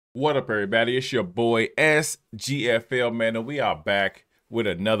What up, everybody? It's your boy SGFL, man, and we are back with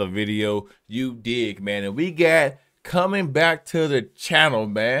another video. You dig, man, and we got coming back to the channel,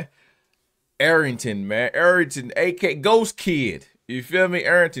 man. Arrington, man, Arrington, aka Ghost Kid. You feel me,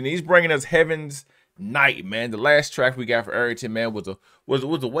 Arrington? He's bringing us Heaven's Night, man. The last track we got for Arrington, man, was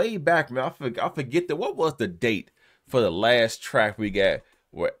a way back, man. I forget what was the date for the last track we got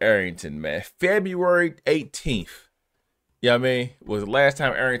with Arrington, man. February 18th. Yeah, you know what I mean, was the last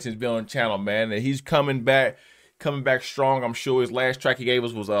time Arrington's been on the channel, man, and he's coming back strong. I'm sure his last track he gave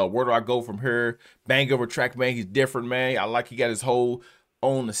us was Where Do I Go From Here? Bang over track, man. He's different, man. I like he got his whole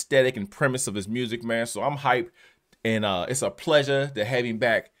own aesthetic and premise of his music, man. So I'm hyped, and it's a pleasure to have him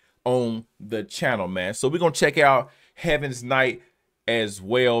back on the channel, man. So we're gonna check out Heaven's Night as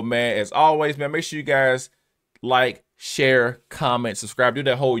well, man. As always, man, make sure you guys like, share, comment, subscribe, do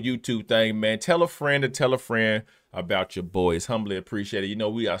that whole YouTube thing, man. Tell a friend to tell a friend about your boys. Humbly appreciate it. You know,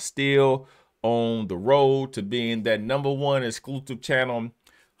 we are still on the road to being that #1 exclusive channel,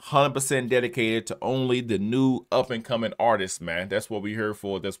 100% dedicated to only the new up-and-coming artists, man. That's what we're here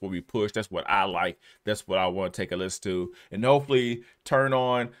for. That's what we push. That's what I like. That's what I want to take a listen to, and hopefully turn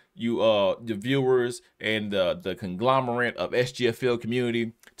on you the viewers and the conglomerate of SGFL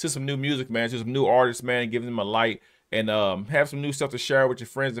community to some new music, man, to some new artists, man, and give them a light, and have some new stuff to share with your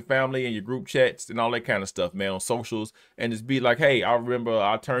friends and family and your group chats and all that kind of stuff, man, on socials, and just be like, hey, I remember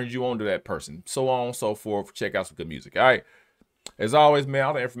I turned you on to that person, so on and so forth. Check out some good music. All right, as always, man,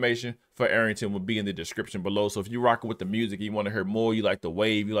 all the information for Arrington will be in the description below. So if you're rocking with the music, you want to hear more, you like the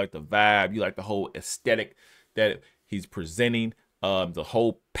wave, you like the vibe, you like the whole aesthetic that he's presenting, the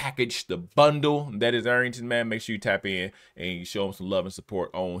whole package, the bundle that is Arrington, man, make sure you tap in and you show him some love and support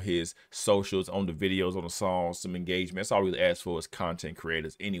on his socials, on the videos, on the songs, some engagement. That's all we ask for as content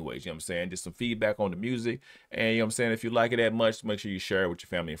creators anyways, you know what I'm saying? Just some feedback on the music, and you know what I'm saying, if you like it that much, make sure you share it with your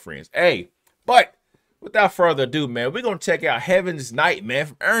family and friends. Hey, but without further ado, man, we're gonna check out Heaven's Night, man,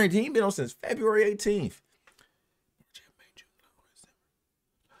 from Arrington. He's been on since February 18th.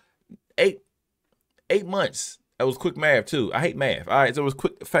 8 months. That was quick math too. I hate math. All right, so it was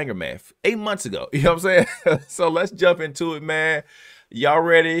quick finger math. 8 months ago. You know what I'm saying? So let's jump into it, man. Y'all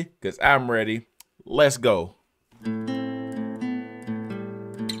ready? Because I'm ready. Let's go.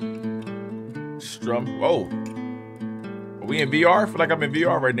 Strum. Whoa. Are we in VR? I feel like I'm in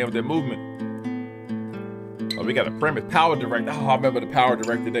VR right now with that movement. Oh, we got a premise. Power Director. Oh, I remember the Power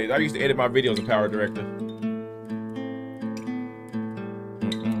Director days. I used to edit my videos in Power Director.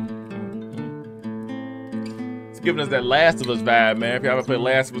 Giving us that Last of Us vibe, man. If y'all ever played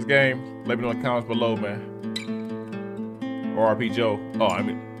Last of Us game, let me know in the comments below, man. Or RP Joe. Oh, I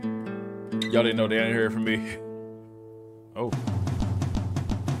mean, y'all didn't know they didn't hear from me. Oh.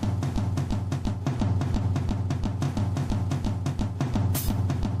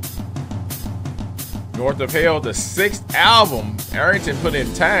 North of Hell, the 6th album. Arrington put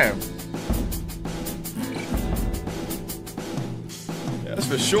in time. Yeah, that's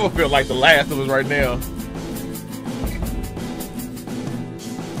for sure feel like the Last of Us right now.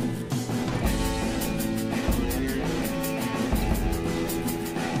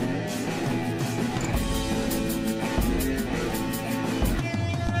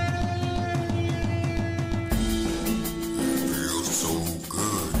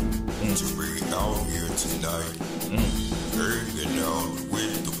 Hanging out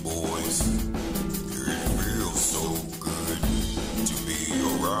with the boys. It feels so good to be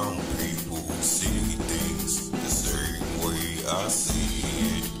around people who see things the same way I see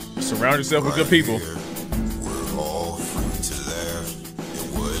it. Surround yourself with good people. We're all free to laugh at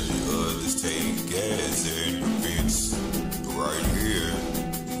what others take as an offense. Right here,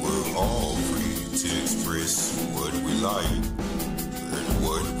 we're all free to express what we like and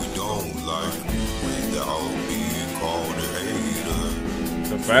what we don't like without being called a hater.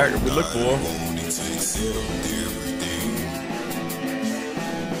 The fact we look for.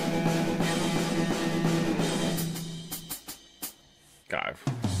 God,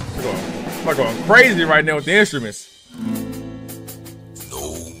 we're going crazy right now with the instruments.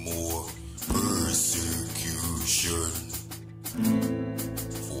 No more persecution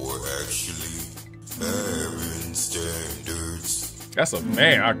for actually having standards. That's a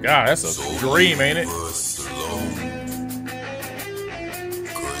man, oh God, that's a dream, ain't it?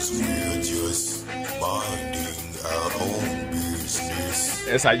 We're just minding our own business.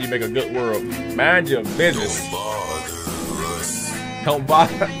 That's how you make a good world. Mind your business. Don't bother us. Don't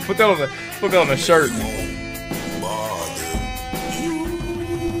bother. Put that on a shirt. Don't bother you.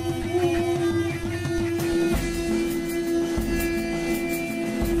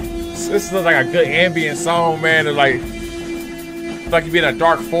 This looks like a good ambient song, man. It's like Like you be in a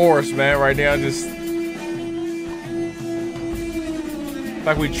dark forest, man, right now. Just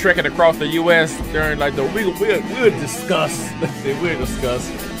like we trekking across the U.S. during like the we'll discuss. We'll discuss.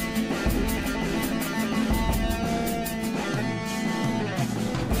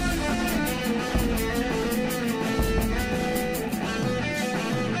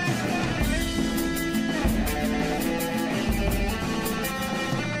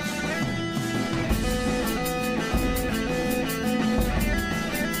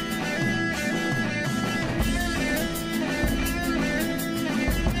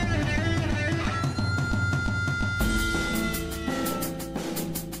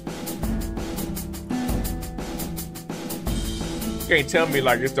 Can't tell me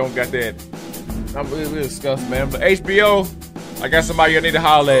like this don't got that. I'm really disgusted, man. But HBO, I got somebody you need to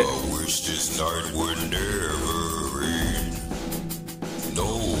holler at. I wish this night would never end. No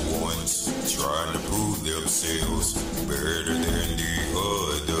one's trying to prove themselves better than the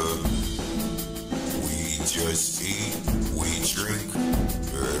other. We just eat, we drink,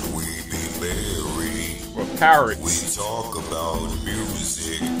 and we be merry. We're pirates. We talk about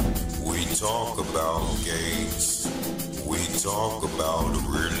music. We talk about games. We talk about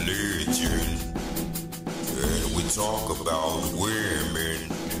religion, and we talk about women.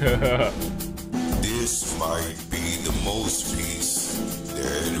 This might be the most peace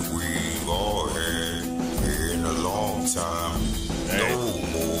that we've all had in a long time. No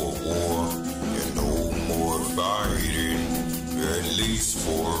more war and no more fighting, at least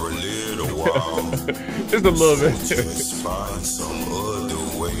for a little while. Just a little bit. So just find some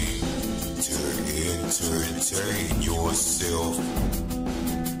other way entertain yourself,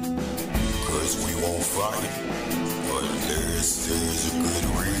 cause we won't fight unless there's a good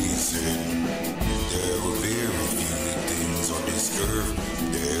reason. There are very few things on this earth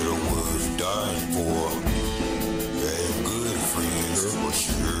that are worth dying for, and good friends are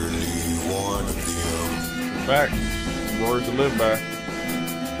surely one of them. Fact. Words to live by.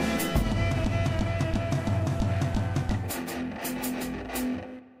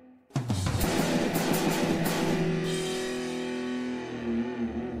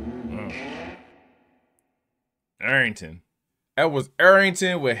 Arrington. That was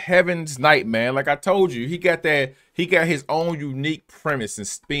Arrington with Heaven's Night, man. Like I told you, he got his own unique premise and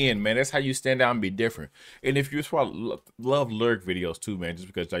spin, man. That's how you stand out and be different. And if you love lyric videos too, man, just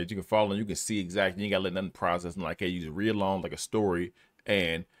because like you can follow and you can see exactly, you ain't gotta let nothing process and like, hey, you just read along like a story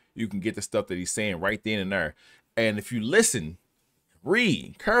and you can get the stuff that he's saying right then and there. And if you listen,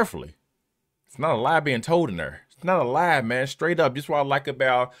 read carefully, it's not a lie being told in there. Not a lie, man. Straight up. Just what I like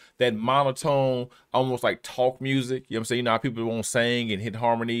about that monotone, almost like talk music. You know what I'm saying? You know how people won't sing and hit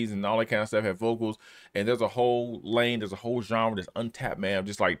harmonies and all that kind of stuff, have vocals. And there's a whole lane, there's a whole genre that's untapped, man, of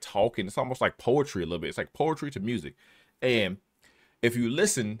just like talking. It's almost like poetry a little bit. It's like poetry to music. And if you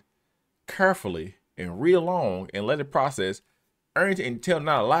listen carefully and read along and let it process, Arrington, and tell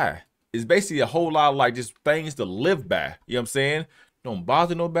not a lie, it's basically a whole lot of like just things to live by. You know what I'm saying? Don't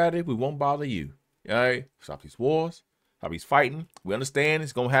bother nobody. We won't bother you. All right, stop these wars, stop these fighting. We understand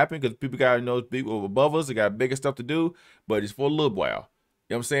it's gonna happen because people got, you know, people above us, they got bigger stuff to do, but it's for a little while.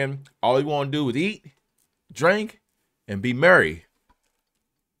 You know what I'm saying? All you want to do is eat, drink, and be merry.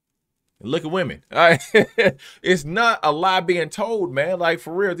 And look at women. All right, it's not a lie being told, man. Like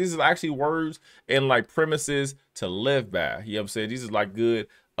for real, these are actually words and like premises to live by. You know what I'm saying? These are like good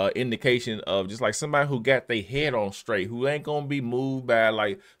indication of just like somebody who got their head on straight, who ain't gonna be moved by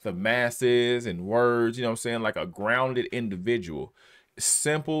like the masses and words, you know what I'm saying? Like a grounded individual.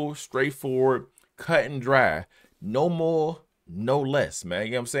 Simple, straightforward, cut and dry. No more, no less, man.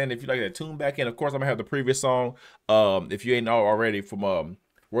 You know what I'm saying? If you like that, tune back in. Of course, I'm gonna have the previous song. If you ain't already, from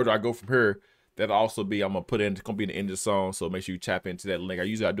Where Do I Go From Here? That'll also be, I'm gonna put in, it's gonna be in the end of the song, so make sure you tap into that link.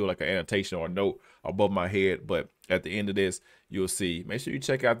 I do like an annotation or a note above my head, but at the end of this, you'll see. Make sure you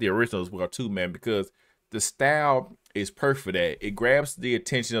check out the original as well too, man, because the style is perfect for that. It grabs the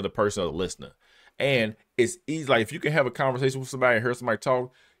attention of the person or the listener, and it's easy. Like if you can have a conversation with somebody and hear somebody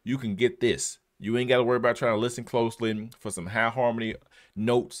talk, you can get this. You ain't got to worry about trying to listen closely for some high harmony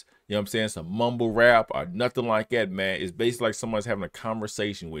notes. You know what I'm saying? Some mumble rap or nothing like that, man. It's basically like someone's having a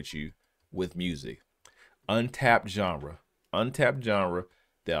conversation with you. With music, untapped genre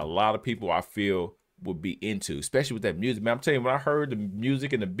that a lot of people I feel would be into, especially with that music, man. I'm telling you, when I heard the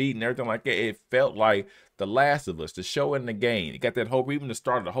music and the beat and everything like that, it felt like The Last of Us, the show and the game. It got that whole, even the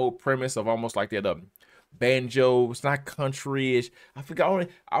start of the whole premise of almost like that banjo. It's not country-ish. I forgot.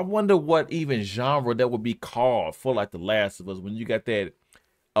 I wonder what even genre that would be called for like The Last of Us when you got that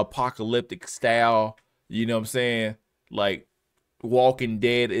apocalyptic style. You know what I'm saying? Like Walking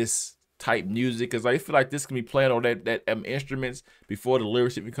Dead is type music, because I feel like this can be playing on that instruments before the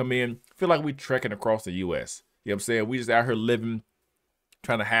lyrics even come in. I feel like we trekking across the U.S. You know what I'm saying? We just out here living,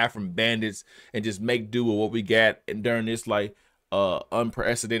 trying to hide from bandits and just make do with what we got, and during this like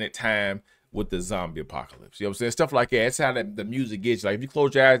unprecedented time with the zombie apocalypse. You know what I'm saying? Stuff like that. That's how the music gets you. Like if you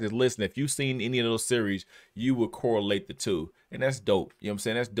close your eyes and listen, if you've seen any of those series, you will correlate the two. And that's dope. You know what I'm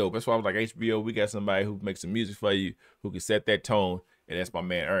saying? That's dope. That's why I was like, HBO, we got somebody who makes some music for you, who can set that tone. And that's my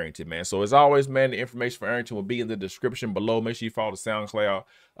man Arrington, man. So as always, man, the information for Arrington will be in the description below. Make sure you follow the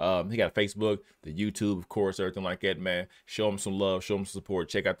SoundCloud. He got a Facebook, the YouTube, of course, everything like that, man. Show him some love, show him some support.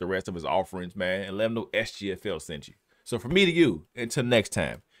 Check out the rest of his offerings, man, and let him know SGFL sent you. So from me to you, until next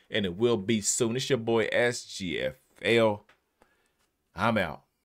time, and it will be soon. It's your boy SGFL. I'm out.